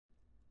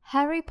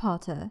Harry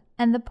Potter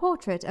and the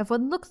Portrait of What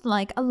Looked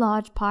Like a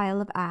Large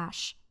Pile of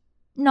Ash.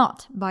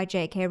 Not by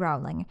J.K.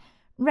 Rowling.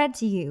 Read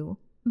to you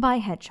by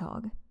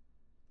Hedgehog.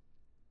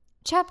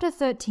 Chapter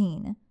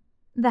 13.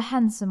 The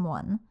Handsome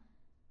One.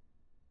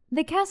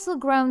 The castle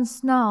grounds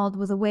snarled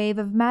with a wave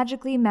of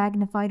magically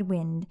magnified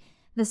wind.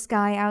 The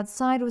sky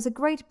outside was a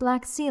great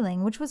black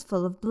ceiling which was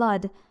full of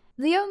blood.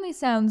 The only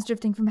sounds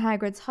drifting from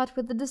Hagrid's hut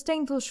were the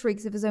disdainful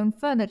shrieks of his own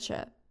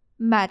furniture.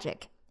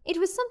 Magic. It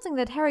was something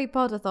that Harry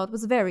Potter thought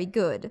was very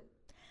good.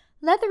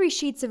 Leathery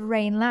sheets of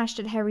rain lashed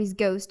at Harry's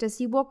ghost as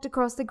he walked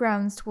across the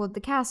grounds toward the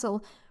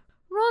castle.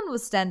 Ron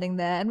was standing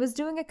there and was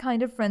doing a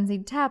kind of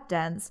frenzied tap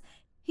dance.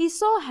 He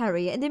saw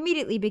Harry and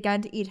immediately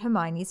began to eat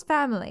Hermione's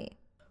family.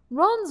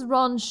 Ron's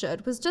Ron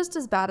shirt was just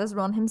as bad as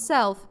Ron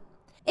himself.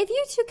 "If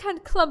you two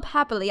can't clump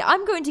happily,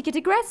 I'm going to get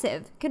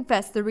aggressive,"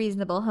 confessed the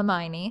reasonable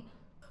Hermione.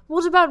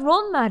 "What about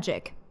Ron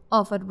magic?"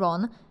 offered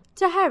Ron.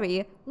 To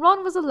Harry,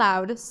 Ron was a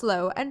loud,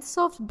 slow, and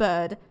soft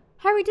bird.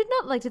 Harry did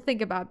not like to think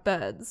about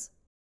birds.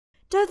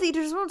 "Death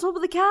Eaters are on top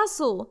of the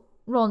castle!"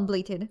 Ron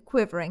bleated,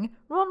 quivering.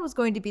 Ron was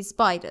going to be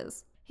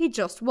spiders. He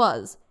just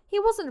was. He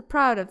wasn't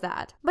proud of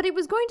that, but it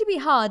was going to be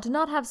hard to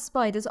not have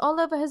spiders all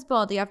over his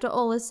body after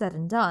all is said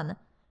and done.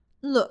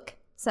 "Look,"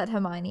 said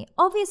Hermione,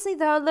 "obviously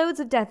there are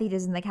loads of Death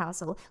Eaters in the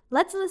castle.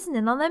 Let's listen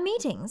in on their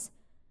meetings."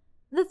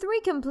 The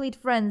three complete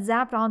friends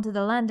zapped onto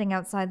the landing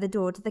outside the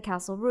door to the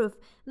castle roof.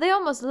 They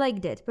almost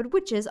legged it, but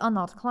witches are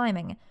not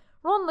climbing.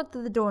 Ron looked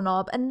at the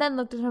doorknob and then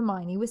looked at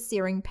Hermione with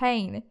searing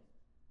pain.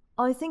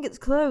 "I think it's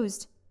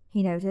closed,"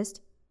 he noticed.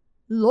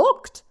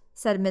 "Locked,"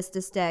 said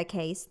Mr.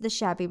 Staircase, the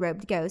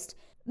shabby-robed ghost.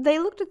 They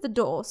looked at the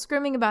door,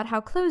 screaming about how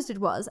closed it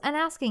was and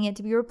asking it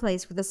to be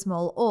replaced with a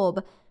small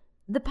orb.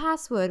 The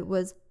password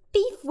was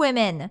 "Beef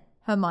Women!"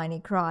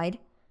 Hermione cried.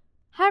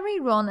 Harry,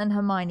 Ron, and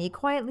Hermione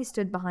quietly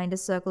stood behind a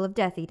circle of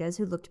Death Eaters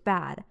who looked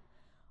bad.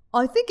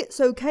 "I think it's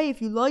okay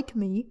if you like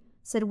me,"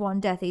 said one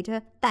Death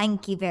Eater.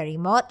 "Thank you very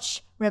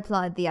much,"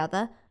 replied the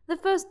other. The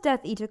first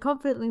Death Eater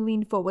confidently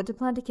leaned forward to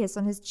plant a kiss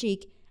on his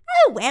cheek.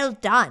 "Oh, well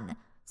done,"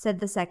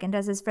 said the second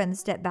as his friend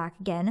stepped back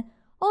again.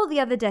 All the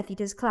other Death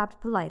Eaters clapped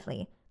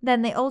politely.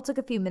 Then they all took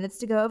a few minutes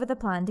to go over the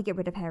plan to get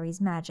rid of Harry's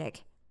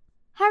magic.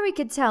 Harry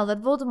could tell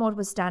that Voldemort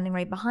was standing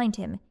right behind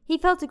him. He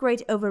felt a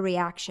great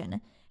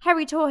overreaction.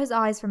 Harry tore his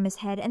eyes from his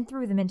head and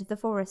threw them into the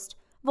forest.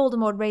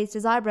 Voldemort raised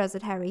his eyebrows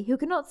at Harry, who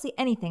could not see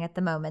anything at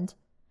the moment.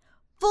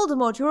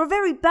 "Voldemort, you're a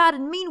very bad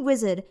and mean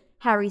wizard,"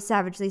 Harry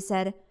savagely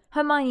said.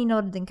 Hermione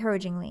nodded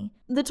encouragingly.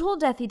 The tall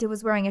Death Eater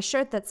was wearing a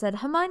shirt that said,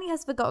 "Hermione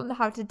has forgotten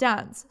how to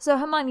dance," so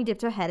Hermione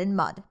dipped her head in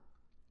mud.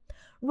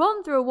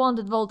 Ron threw a wand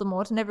at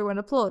Voldemort and everyone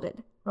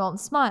applauded. Ron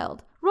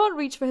smiled. Ron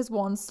reached for his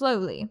wand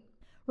slowly.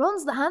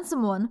 "Ron's the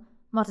handsome one,"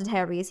 muttered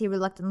Harry as he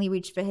reluctantly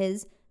reached for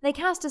his. They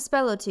cast a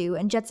spell or two,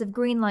 and jets of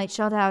green light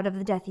shot out of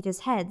the Death Eaters'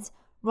 heads.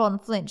 Ron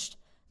flinched.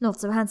 "Not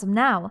so handsome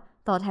now,"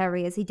 thought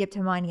Harry as he dipped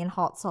Hermione in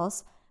hot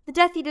sauce. The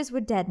Death Eaters were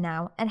dead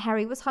now, and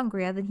Harry was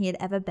hungrier than he had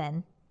ever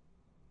been.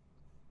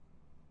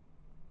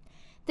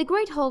 The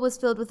great hall was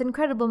filled with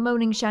incredible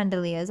moaning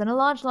chandeliers and a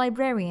large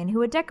librarian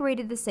who had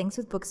decorated the sinks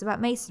with books about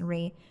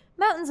masonry.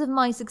 Mountains of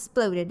mice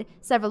exploded.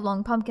 Several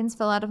long pumpkins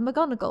fell out of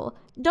McGonagall.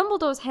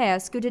 Dumbledore's hair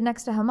scooted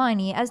next to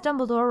Hermione as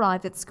Dumbledore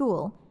arrived at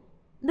school.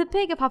 The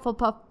pig of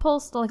Hufflepuff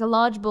pulsed like a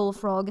large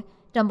bullfrog.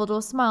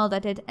 Dumbledore smiled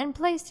at it and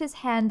placed his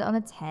hand on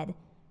its head.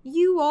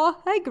 "You are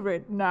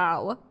Hagrid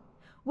now."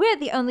 "We're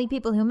the only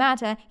people who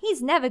matter.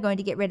 He's never going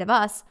to get rid of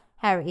us,"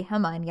 Harry,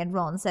 Hermione, and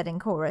Ron said in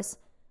chorus.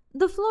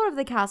 The floor of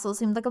the castle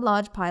seemed like a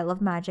large pile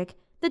of magic.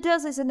 The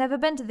Dursleys had never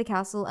been to the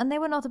castle, and they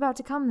were not about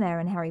to come there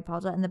in Harry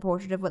Potter and the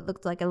Portrait of What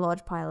Looked Like a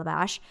Large Pile of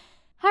Ash.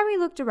 Harry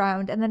looked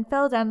around and then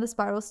fell down the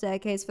spiral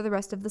staircase for the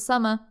rest of the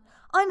summer.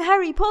 "I'm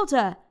Harry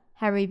Potter!"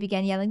 Harry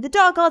began yelling. "The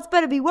dark arts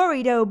better be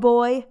worried, oh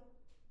boy!"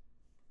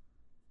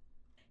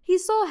 He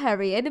saw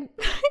Harry and...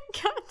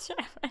 God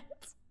damn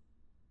it.